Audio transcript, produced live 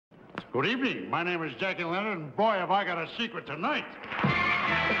Good evening. My name is Jackie Leonard, and boy, have I got a secret tonight.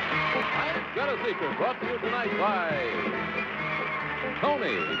 I've Got a Secret, brought to you tonight by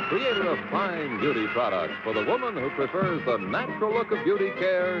Tony, creator of fine beauty products for the woman who prefers the natural look of beauty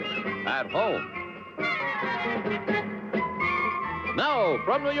care at home. Now,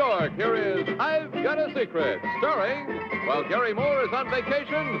 from New York, here is I've Got a Secret, starring, while Gary Moore is on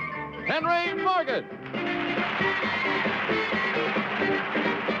vacation, Henry Morgan.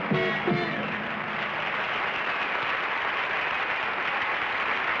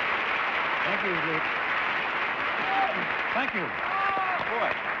 Thank you, Luke. Thank you.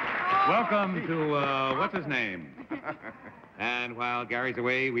 Boy. Welcome to, what's his name? And while Gary's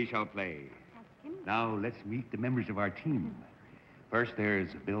away, we shall play. Now, let's meet the members of our team. First, there's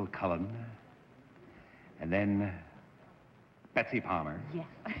Bill Cullen. And then Betsy Palmer. Yes.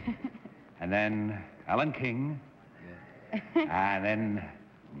 And then Alan King. Yes. And then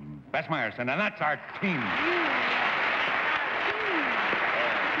Bess Myerson. And that's our team.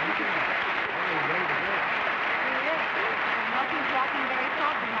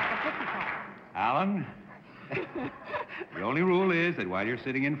 Alan, the only rule is that while you're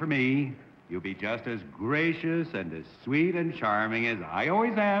sitting in for me, you'll be just as gracious and as sweet and charming as I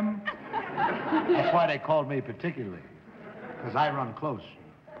always am. That's why they called me particularly, because I run close.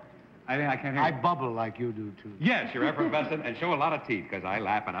 I can't hear I you. bubble like you do, too. Yes, you're effervescent and show a lot of teeth, because I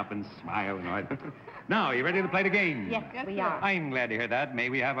laugh up and smile and all that. Now, you ready to play the game? Yes, we are. I'm glad to hear that. May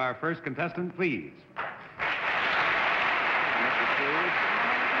we have our first contestant, please?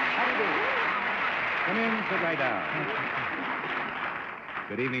 Come in, sit right down.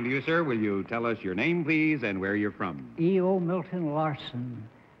 Good evening to you, sir. Will you tell us your name, please, and where you're from? E.O. Milton Larson,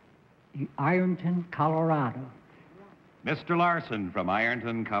 Ironton, Colorado. Mr. Larson from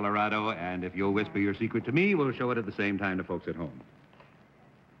Ironton, Colorado, and if you'll whisper your secret to me, we'll show it at the same time to folks at home.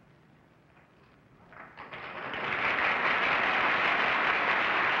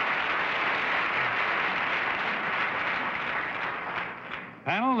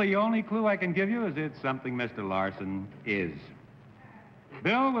 Panel, the only clue I can give you is it's something Mr. Larson is.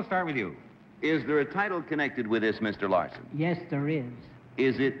 Bill, we'll start with you. Is there a title connected with this, Mr. Larson? Yes, there is.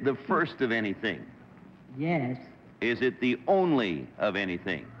 Is it the first of anything? Yes, Is it the only of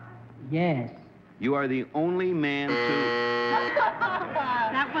anything? yes. You are the only man to...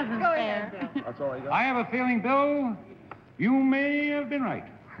 That wasn't fair. That's all I got. I have a feeling, Bill, you may have been right.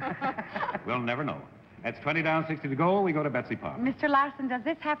 We'll never know. That's 20 down, 60 to go. We go to Betsy Palmer. Mr. Larson, does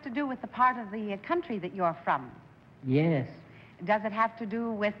this have to do with the part of the country that you're from? Yes, Does it have to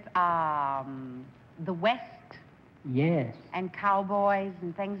do with the West yes. and cowboys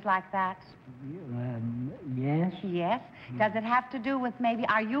and things like that? Yes, Yes. Does it have to do with maybe,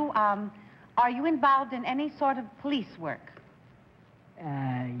 are you involved in any sort of police work?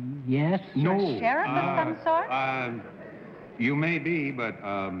 yes. No. You're a sheriff of some sort? You may be, but,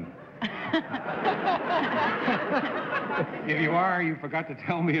 if you are, you forgot to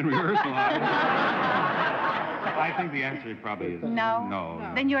tell me in rehearsal. I think the answer probably is No? no.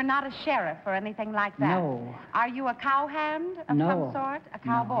 Then you're not a sheriff or anything like that? No. Are you a cowhand of No. some sort? A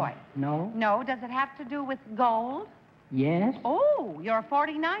cowboy? No. No. Does it have to do with gold? Yes. Oh, you're a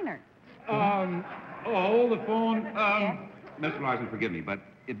 49er. Hold the phone. Yes. Mr. Larson, forgive me, but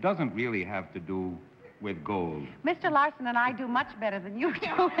it doesn't really have to do with gold. Mr. Larson and I do much better than you do.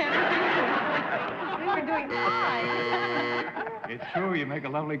 We were doing fine. It's true, you make a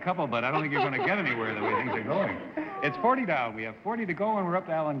lovely couple, but I don't think you're going to get anywhere the way things are going. It's 40 down. We have 40 to go, and we're up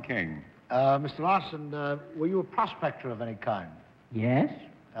to Alan King. Mr. Larson, were you a prospector of any kind? Yes.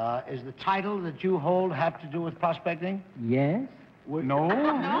 Is the title that you hold have to do with prospecting? Yes. No?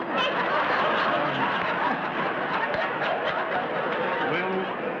 Well,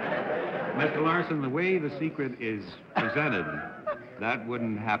 Mr. Larson, the way the secret is presented, that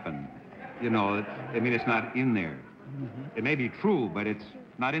wouldn't happen. You know, I mean, it's not in there. It may be true, but it's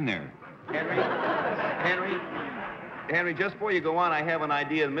not in there. Henry, just before you go on, I have an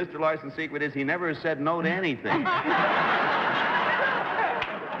idea. Mr. Larson's secret is he never said no to anything.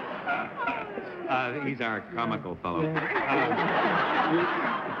 He's our comical fellow.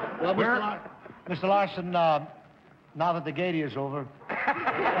 Well, Mr. Larson, now that the gaiety is over,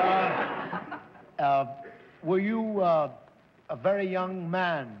 were you a very young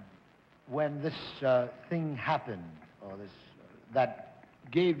man when this thing happened, or this that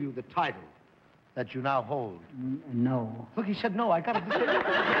gave you the title that you now hold? No. Look, he said no. I got it.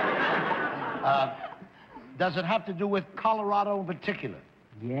 Does it have to do with Colorado in particular?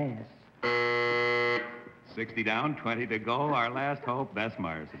 Yes. 60 down, 20 to go. Our last hope, Bess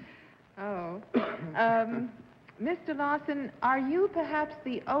Myerson. Oh. Mr. Larson, are you perhaps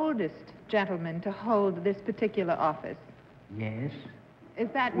the oldest gentleman to hold this particular office? Yes. Is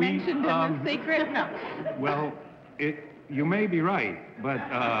that mentioned in the secret? No. Well, you may be right, but,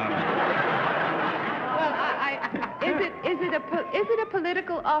 Well, is it a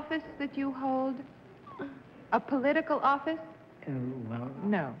political office that you hold? A political office? Well,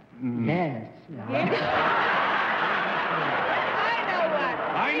 No. yes.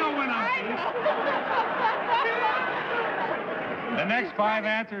 I know when The next 5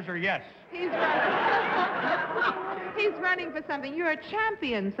 answers are yes. He's running for something. You're a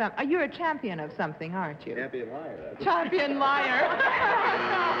champion. You're a champion of something, aren't you? Champion liar. Champion liar.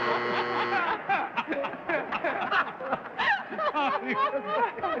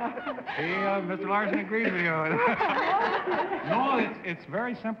 Mr. Larson agrees with you. No, it's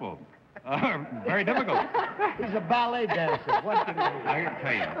very simple. Very difficult. He's a ballet dancer. What can he do? I can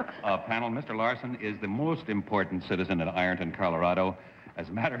tell you, panel, Mr. Larson is the most important citizen in Ironton, Colorado. As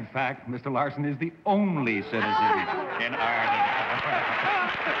a matter of fact, Mr. Larson is the only citizen in Ironton,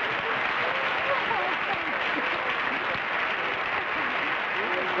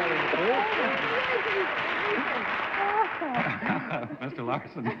 Mr.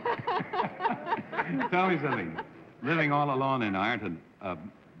 Larson, tell me something. Living all alone in Ironton,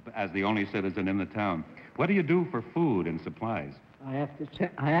 as the only citizen in the town, what do you do for food and supplies? I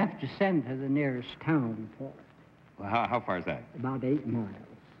have to send to the nearest town for Well, how far is that? about 8 miles.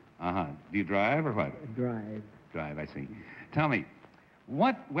 Uh-huh. Do you drive or what? Drive. Drive, I see. Tell me,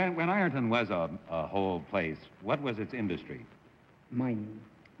 when Ironton was a whole place, what was its industry? Mining.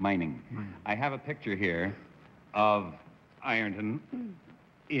 Mining. I have a picture here of Ironton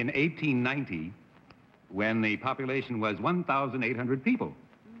in 1890 when the population was 1,800 people.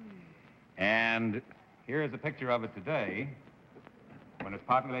 And here is a picture of it today when its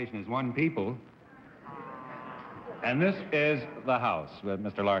population is 1 people. And this is the house,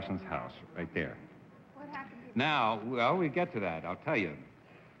 Mr. Larson's house, right there. What happened? Now, well, we get to that. I'll tell you.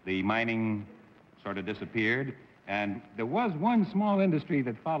 The mining sort of disappeared, and there was one small industry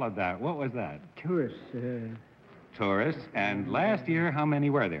that followed that. What was that? Tourists, Tourists. And last year, how many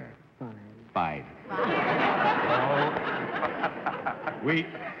were there? 5. 5.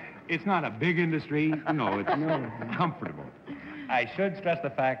 It's not a big industry. No, it's comfortable. I should stress the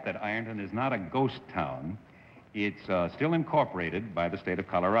fact that Ironton is not a ghost town. It's still incorporated by the state of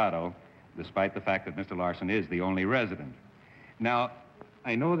Colorado, despite the fact that Mr. Larson is the only resident. Now,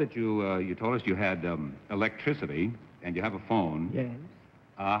 I know that you told us you had electricity and you have a phone. Yes.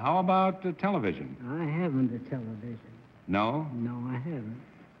 How about television? I haven't a television. No? No, I haven't.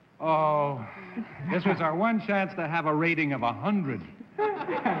 Oh, this was our one chance to have a rating of 100. You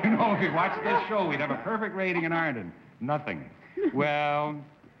know, if we watched this show, we'd have a perfect rating in Ironton. Nothing. Well,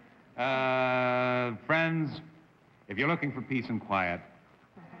 friends, if you're looking for peace and quiet,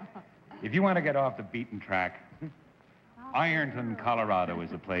 if you want to get off the beaten track, Ironton, Colorado is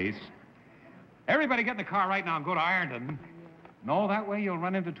the place. Everybody get in the car right now and go to Ironton. No, that way you'll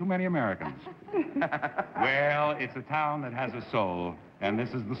run into too many Americans. Well, it's a town that has a soul, and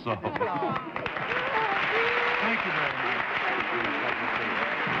this is the soul. Thank you very much.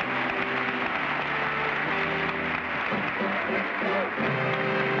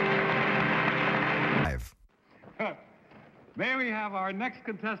 May we have our next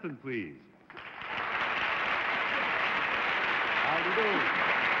contestant, please? How do you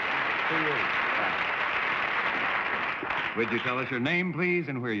do? Would you tell us your name, please,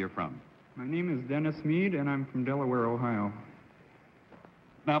 and where you're from? My name is Dennis Mead, and I'm from Delaware, Ohio.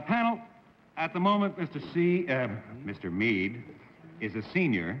 Now, panel, at the moment, Mr. Mead is a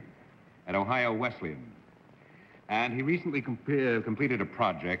senior at Ohio Wesleyan. And he recently completed a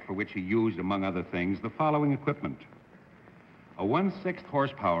project for which he used, among other things, the following equipment. A 1/6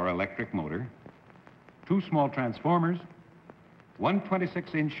 horsepower electric motor, 2 small transformers, 1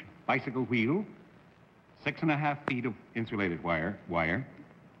 26-inch bicycle wheel, 6.5 feet of insulated wire,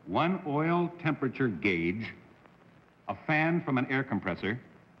 1 oil temperature gauge, a fan from an air compressor,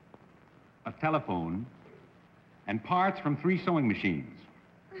 a telephone, and parts from 3 sewing machines.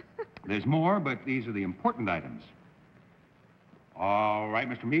 There's more, but these are the important items. All right,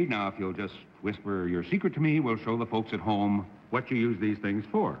 Mr. Mead, now if you'll just whisper your secret to me, we'll show the folks at home what you use these things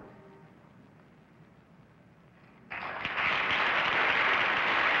for.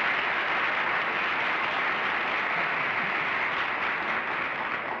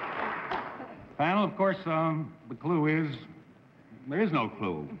 Panel, of course, the clue is, there is no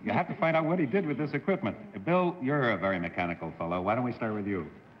clue. You have to find out what he did with this equipment. Bill, you're a very mechanical fellow. Why don't we start with you?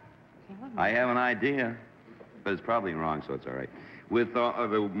 I have an idea, but it's probably wrong, so it's all right. With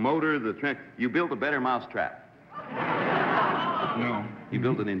the motor, you built a better mousetrap. No. You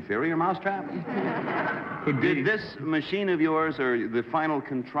built an inferior mousetrap? Could be. Did this machine of yours, or the final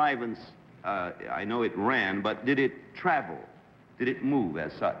contrivance, I know it ran, but did it travel? Did it move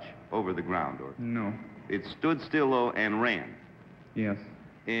as such over the ground? Or No. it stood still, though, and ran? Yes.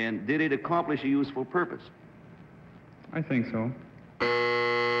 And did it accomplish a useful purpose? I think so.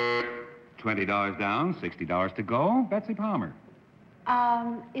 $20 down, $60 to go. Betsy Palmer.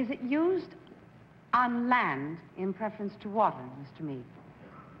 Is it used on land in preference to water, Mr. Meade?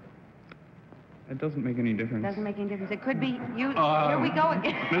 It doesn't make any difference. Doesn't make any difference. It could be used. Here we go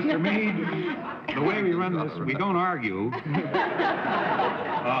again. Mr. Meade, the way we run this, we don't argue.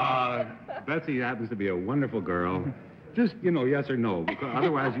 Betsy happens to be a wonderful girl. Just, yes or no, because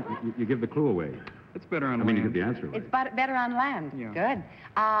otherwise you give the clue away. It's better on I mean, you land. give the answer away. It's better on land. Yeah. Good.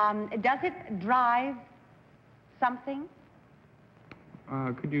 Does it drive something?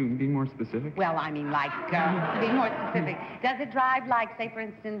 Could you be more specific? Well, I mean, like, to be more specific, does it drive, like, say, for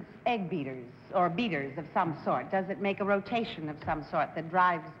instance, egg beaters or beaters of some sort? Does it make a rotation of some sort that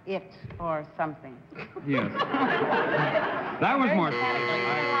drives it or something? Yes. That was more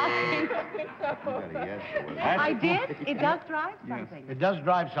I did? It does drive something. It does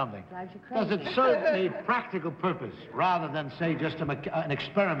drive something. Drives you crazy. Does it serve a practical purpose rather than, say, just an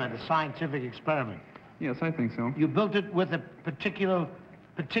experiment, a scientific experiment? Yes, I think so. You built it with a particular,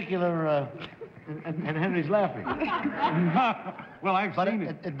 and Henry's laughing. Well, I've But seen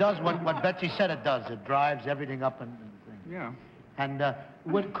it. it does what Betsy said it does. It drives everything up and things. Yeah. And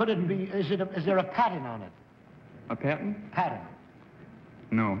could it be, is there a pattern on it? A patent? Pattern.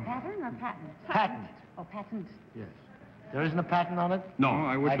 No. Pattern or patent? Patent. Oh, patent. Yes. There isn't a patent on it? No.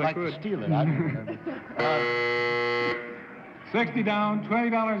 I wish I'd I like could. to steal it. I don't 60 down,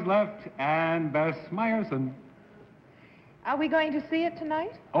 $20 left, and Bess Myerson. Are we going to see it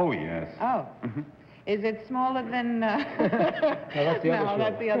tonight? Oh, yes. Oh. Is it smaller than... No, that's the other show.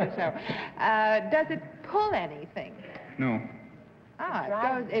 that's the other show. Does it pull anything? No.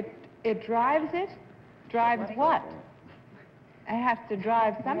 It drives it? Drives what? It has to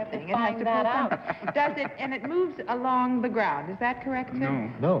drive something. It has to pull something. Does it, and it moves along the ground. Is that correct, sir? No.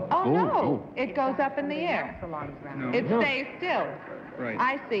 No. Oh, no. It goes up in the air. No. It stays still. Right.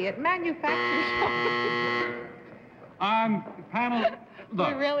 I see. It manufactures... Panel, look,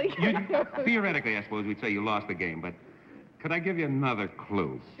 We really- theoretically, I suppose we'd say you lost the game, but could I give you another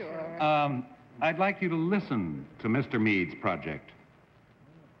clue? Sure. I'd like you to listen to Mr. Meade's project.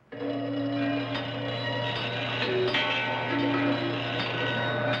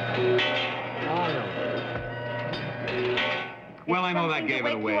 Well, I know that gave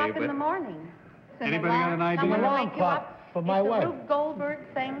it away, Wake you up but in the morning. anybody got an idea? Someone Alarm wake you clock up. for my It's wife. a Rube Goldberg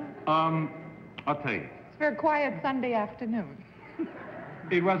thing. I'll tell you. It's for a quiet Sunday afternoon.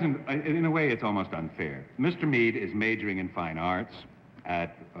 It wasn't, in a way, it's almost unfair. Mr. Meade is majoring in fine arts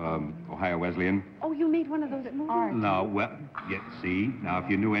at Ohio Wesleyan. Oh, you made one of those movies? No, well, see, now if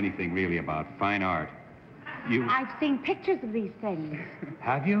you knew anything really about fine art, you... I've seen pictures of these things.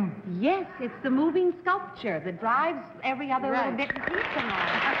 Have you? Yes, it's the moving sculpture that drives every other little bit and piece and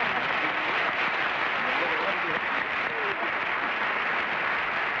all.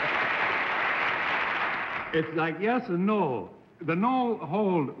 It's like yes and no. The no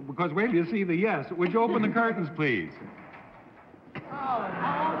hold, because wait till you see the yes. Would you open the curtains, please?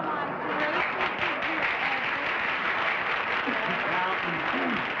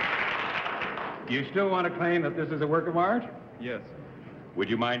 You still want to claim that this is a work of art? Yes. Would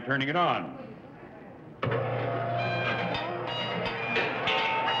you mind turning it on?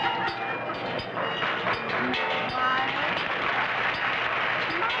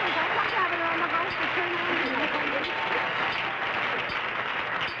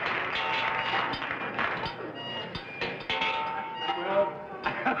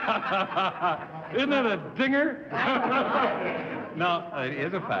 Isn't it a dinger? No, it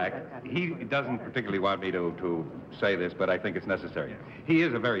is a fact. He doesn't particularly want me to say this, but I think it's necessary. He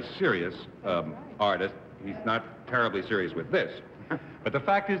is a very serious artist. He's not terribly serious with this. But the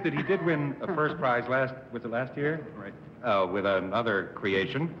fact is that he did win a first prize last year? Right. With another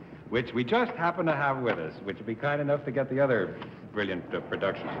creation, which we just happen to have with us, which would be kind enough to get the other brilliant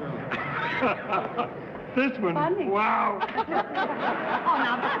production. This one, Funny. wow. Oh,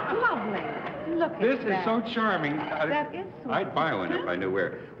 now that's lovely. Look This at is that. so charming. That is so I'd buy one if I knew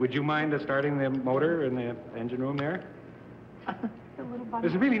where. Would you mind starting the motor in the engine room there? The little bunny.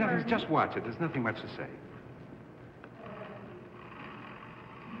 There's really nothing. Just watch it. There's nothing much to say.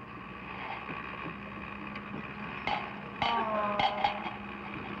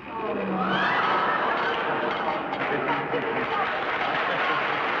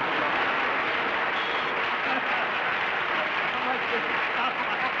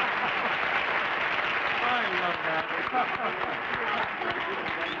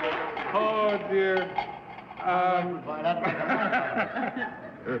 Oh, dear.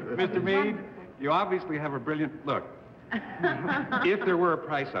 Mr. Meade, you obviously have a brilliant look. If there were a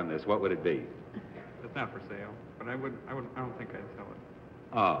price on this, what would it be? It's not for sale, but I don't think I'd sell it.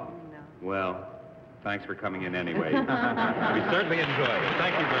 Oh, well, thanks for coming in anyway. We certainly enjoyed it.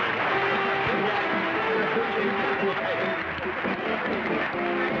 Thank you very much.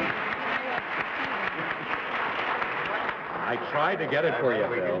 I tried to get it for you,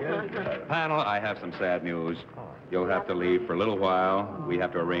 Bill. Panel, I have some sad news. You'll have to leave for a little while. We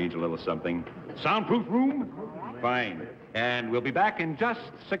have to arrange a little something. Soundproof room? Fine. And we'll be back in just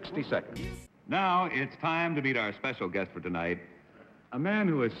 60 seconds. Now it's time to meet our special guest for tonight. A man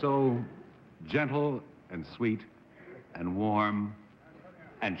who is so gentle and sweet and warm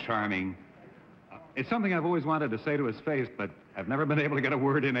and charming. It's something I've always wanted to say to his face, but I've never been able to get a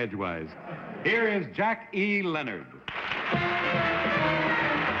word in edgewise. Here is Jack E. Leonard.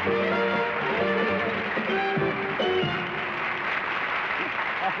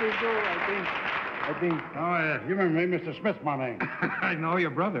 I think. Oh, yeah. You remember me, Mr. Smith's my name. I know your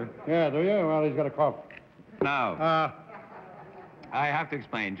brother. Yeah, do you? Well, he's got a cough. Now, I have to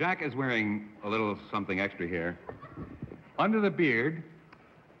explain. Jack is wearing a little something extra here. Under the beard,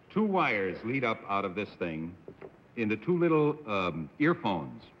 2 wires lead up out of this thing into 2 little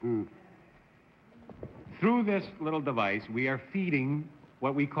earphones. Through this little device, we are feeding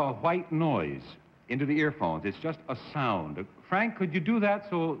what we call white noise into the earphones. It's just a sound. Frank, could you do that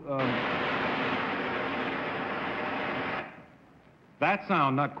so... That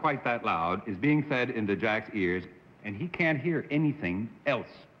sound, not quite that loud, is being fed into Jack's ears, and he can't hear anything else.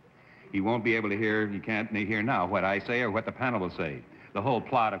 He won't be able to hear, he can't hear now what I say or what the panel will say. The whole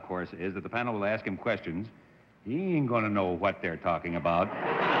plot, of course, is that the panel will ask him questions. He ain't going to know what they're talking about.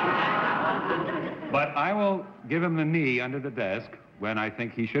 But I will give him the knee under the desk when I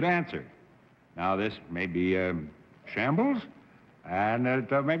think he should answer. Now, this may be shambles, and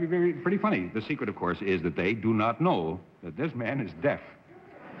it may be pretty funny. The secret, of course, is that they do not know that this man is deaf.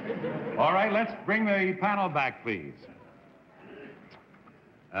 All right, let's bring the panel back, please.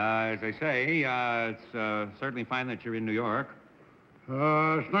 As I say, it's certainly fine that you're in New York.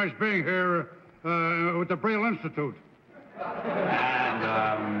 It's nice being here with the Braille Institute.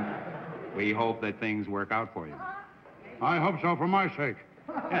 And we hope that things work out for you. I hope so, for my sake.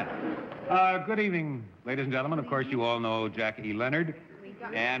 Yeah. Good evening, ladies and gentlemen. Of course, you all know Jack E. Leonard.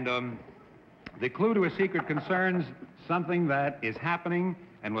 And the clue to a secret concerns something that is happening,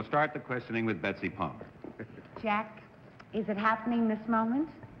 and we'll start the questioning with Betsy Palmer. Jack, is it happening this moment?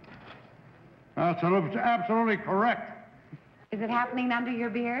 That's absolutely correct. Is it happening under your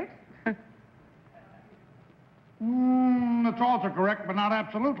beard? That's also correct, but not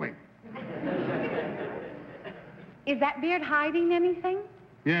absolutely. Is that beard hiding anything?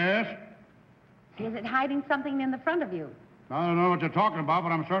 Yes. Is it hiding something in the front of you? I don't know what you're talking about,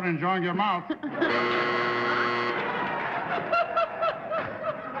 but I'm certainly enjoying your mouth.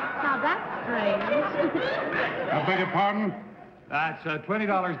 Now, that's strange. I beg your pardon? That's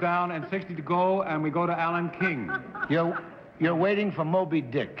 $20 down and 60 to go, and we go to Alan King. You're waiting for Moby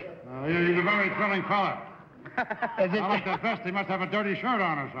Dick. He's a very thrilling fella. Is it... I like that vest. He must have a dirty shirt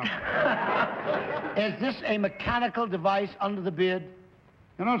on or something. Is this a mechanical device under the beard?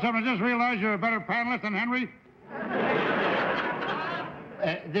 You know something? I just realized you're a better panelist than Henry.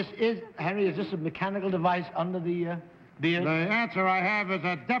 Henry, is this a mechanical device under the beard? The answer I have is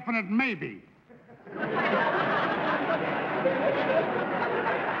a definite maybe.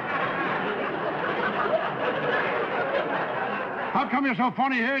 How come you're so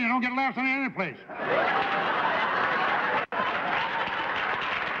funny here and you don't get laughs in any place?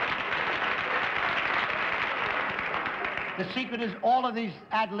 The secret is all of these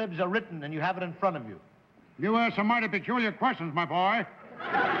ad-libs are written and you have it in front of you. You ask some mighty peculiar questions, my boy.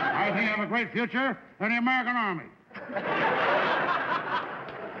 I think you have a great future in the American Army.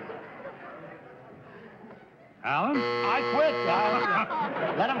 Alan? I quit.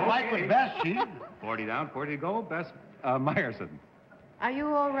 Let him fight with Bess. She... 40 down, 40 to go. Bess Myerson. Are you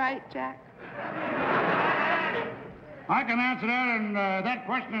all right, Jack? I can answer that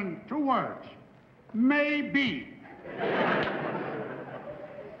question in 2 words. Maybe.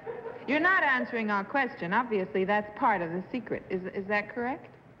 You're not answering our question. Obviously, that's part of the secret. Is that correct?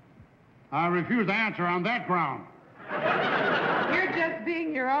 I refuse to answer on that ground. You're just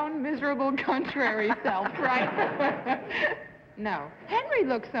being your own miserable, contrary self, right? No. Henry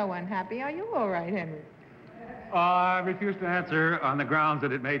looks so unhappy. Are you all right, Henry? I refuse to answer on the grounds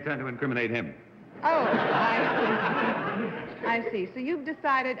that it may tend to incriminate him. Oh, I see. I see. So you've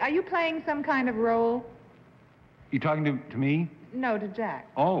decided... Are you playing some kind of role? You talking to me? No, to Jack.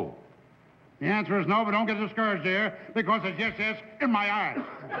 Oh. The answer is no, but don't get discouraged, dear, because it's yes, yes in my eyes.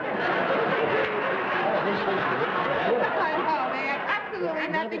 I know, they have absolutely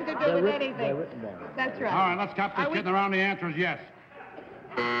nothing to do with anything. That's right. All right, let's stop this kidding around. The answer is yes.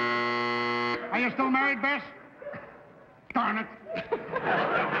 Are you still married, Bess? Darn it.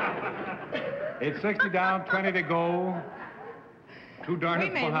 It's 60 down, 20 to go. 2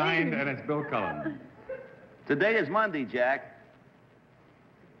 darnets behind, and it's Bill Cullen. Today is Monday, Jack.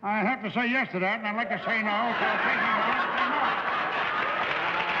 I have to say yes to that, and I'd like to say no, so taking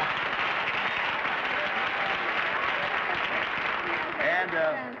And,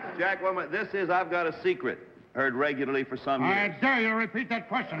 Jack, one minute. This is I've Got a Secret, heard regularly for some years. I dare you to repeat that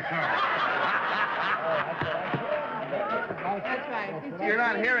question, sir. That's right. You're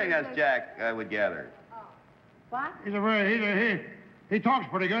not hearing us, Jack, I would gather. What? He talks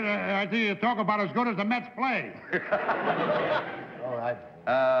pretty good. I think you talk about as good as the Mets play. All right.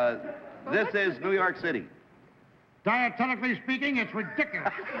 This is New York City. Dietetically speaking, it's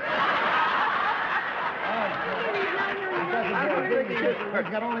ridiculous. He's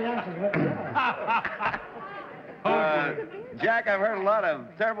got all the answers written down. Jack, I've heard a lot of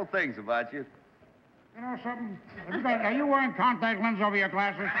terrible things about you. You know something? Are you wearing contact lenses over your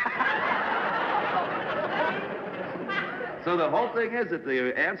glasses? So the whole thing is that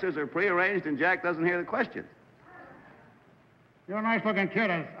the answers are prearranged and Jack doesn't hear the questions. You're a nice-looking kid.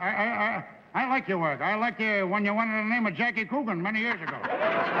 I like your work. I liked you when you went under the name of Jackie Coogan many years ago.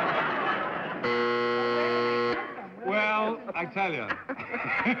 Well, I tell you.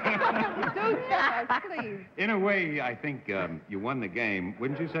 Do tell us, please. In a way, I think you won the game.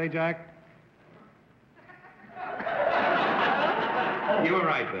 Wouldn't you say, Jack? You were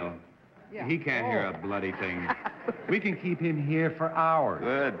right, Bill. Yeah. He can't hear a bloody thing. We can keep him here for hours.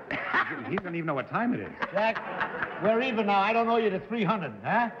 Good. He doesn't even know what time it is. Jack, we're even now. I don't owe you the 300,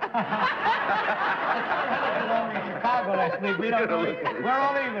 huh? In Chicago last week. We don't know you. We're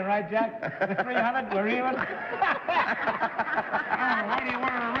all even, right, Jack? The 300, we're even? Why do you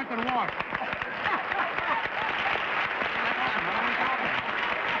wear a rented watch?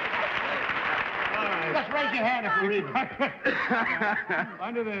 Just raise your hand if we're even.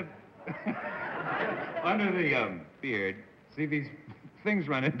 Under the beard, see these things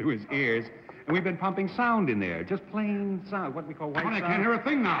run into his ears, and we've been pumping sound in there, just plain sound, what we call white sound. I can't hear a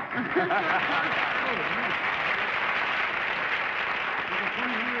thing now. I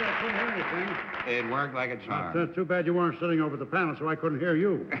couldn't hear anything. It worked like a charm. It's too bad you weren't sitting over the panel, so I couldn't hear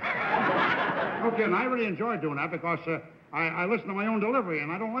you. Okay, and I really enjoyed doing that because I listen to my own delivery,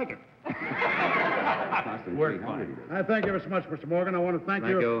 and I don't like it. Worked fine. I thank you very much, Mr. Morgan. I want to thank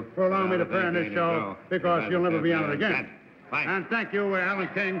you for allowing me to appear on this show because you'll never be on it again. Fine. And thank you, Alan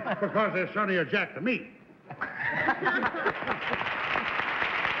King, because they're certainly a jack to me.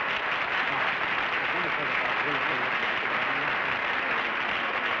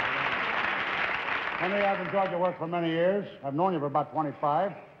 Henry, I've enjoyed your work for many years. I've known you for about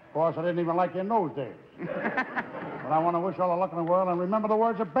 25. Of course, I didn't even like you in those days. But I want to wish all the luck in the world and remember the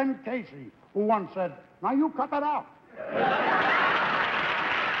words of Ben Casey, who once said, now you cut that out.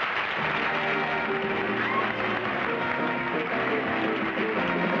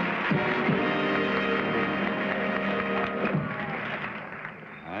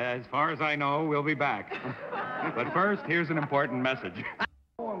 As far as I know, we'll be back. But first, here's an important message.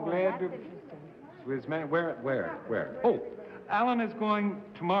 Oh, I'm glad to... Where? Oh, Alan is going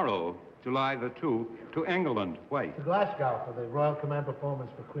tomorrow, July the 2, to England. Wait. To Glasgow for the Royal Command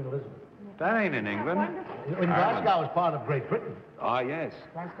performance for Queen Elizabeth. That ain't in England. In Glasgow is part of Great Britain. Ah, yes.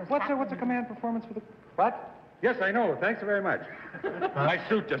 What's a command performance for the... What? Yes, I know. Thanks very much. My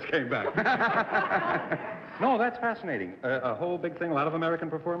suit just came back. No, that's fascinating. A whole big thing, a lot of American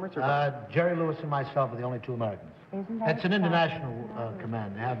performers? Or Jerry Lewis and myself are the only 2 Americans. It's an international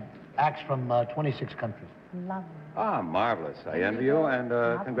command. They have acts from 26 countries. Lovely. Ah, marvelous. I envy you and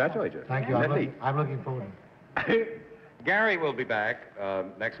congratulate you. Thank you. I'm looking forward to it. Gary will be back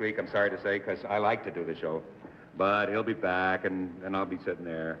next week, I'm sorry to say, because I like to do the show. But he'll be back, and I'll be sitting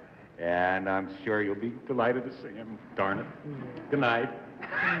there. And I'm sure you'll be delighted to see him. Darn it. Good night.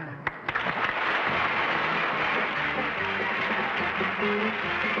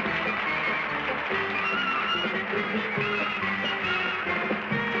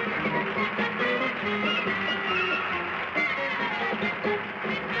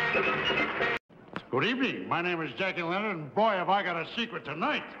 Good evening. My name is Jackie Leonard, and boy, have I got a secret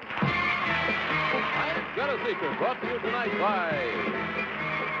tonight. I've Got a Secret, brought to you tonight by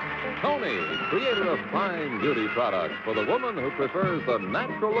Tony, creator of fine beauty products for the woman who prefers the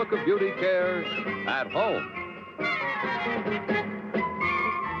natural look of beauty care at home.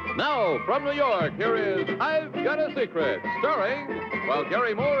 Now, from New York, here is I've Got a Secret, starring, while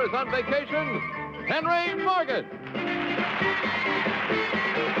Gary Moore is on vacation, Henry Morgan.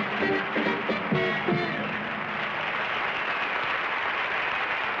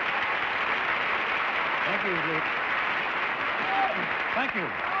 Thank you, Luke. Thank you.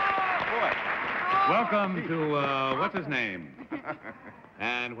 Boy. Welcome to, what's his name?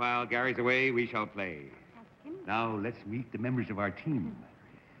 And while Gary's away, we shall play. Now, let's meet the members of our team.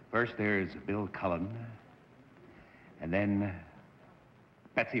 First, there's Bill Cullen. And then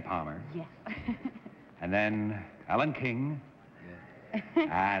Betsy Palmer. Yes. And then Alan King.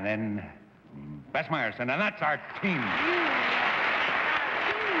 And then Bess Myerson. And that's our team.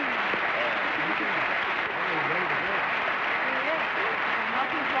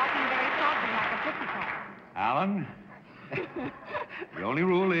 Alan, the only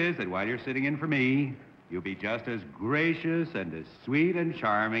rule is that while you're sitting in for me, you'll be just as gracious and as sweet and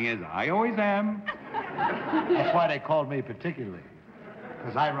charming as I always am. That's why they called me particularly,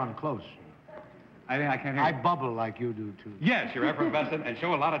 because I run close. I can't hear I you. bubble like you do, too. Yes, you're effervescent and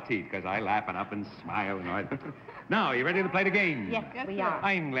show a lot of teeth, because I laugh and up and smile and all that. Now, you ready to play the game? Yes, we are.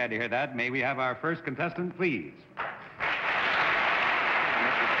 I'm glad to hear that. May we have our first contestant, please?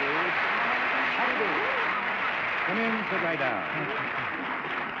 Come in, sit right down.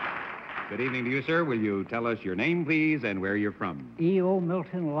 Good evening to you, sir. Will you tell us your name, please, and where you're from? E.O.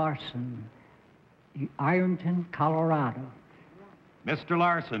 Milton Larson, Ironton, Colorado. Mr.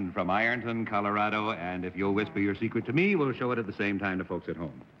 Larson from Ironton, Colorado, and if you'll whisper your secret to me, we'll show it at the same time to folks at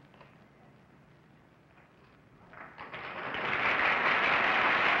home.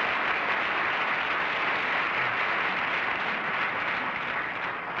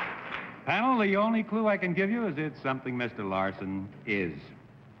 Panel, the only clue I can give you is it's something Mr. Larson is.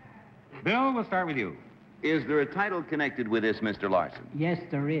 Bill, we'll start with you. Is there a title connected with this, Mr. Larson? Yes,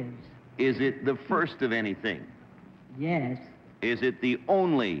 there is. Is it the first of anything? Yes, Is it the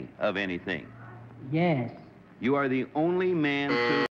only of anything? yes. You are the only man to...